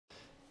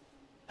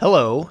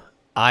Hello,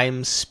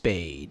 I'm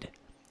Spade.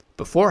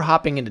 Before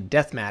hopping into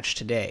deathmatch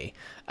today,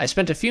 I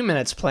spent a few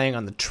minutes playing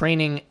on the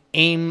training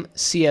AIM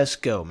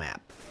CSGO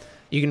map.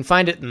 You can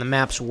find it in the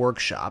map's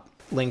workshop,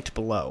 linked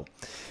below.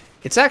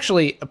 It's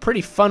actually a pretty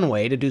fun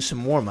way to do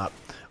some warm-up,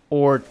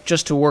 or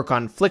just to work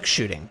on flick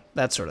shooting,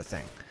 that sort of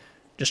thing.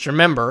 Just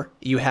remember,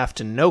 you have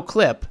to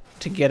no-clip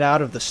to get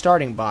out of the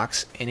starting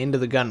box and into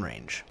the gun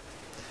range.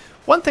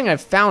 One thing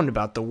I've found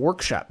about the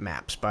workshop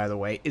maps, by the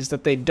way, is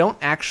that they don't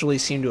actually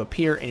seem to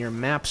appear in your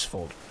maps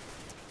folder.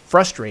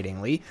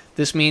 Frustratingly,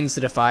 this means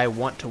that if I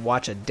want to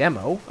watch a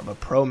demo of a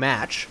pro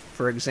match,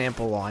 for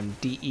example on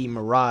DE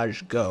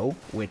Mirage Go,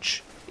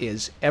 which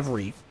is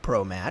every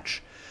pro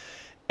match,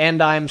 and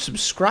I'm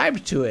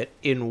subscribed to it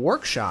in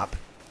Workshop,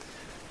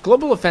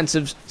 Global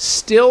Offensives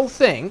still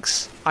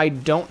thinks I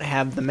don't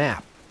have the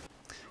map.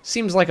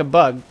 Seems like a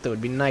bug that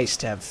would be nice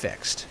to have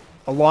fixed,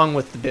 along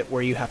with the bit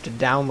where you have to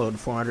download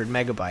 400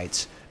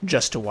 megabytes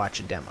just to watch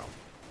a demo.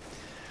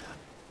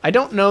 I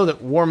don't know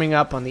that warming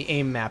up on the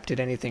AIM map did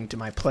anything to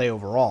my play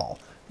overall,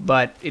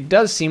 but it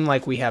does seem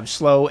like we have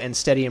slow and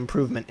steady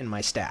improvement in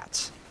my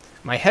stats.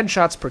 My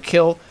headshots per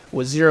kill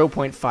was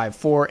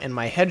 0.54 and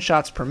my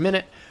headshots per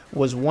minute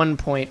was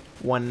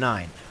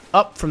 1.19,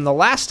 up from the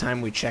last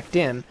time we checked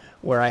in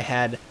where I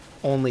had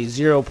only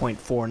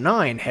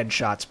 0.49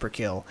 headshots per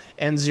kill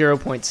and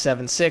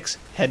 0.76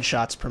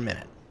 headshots per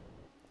minute.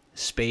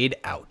 Spade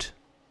out.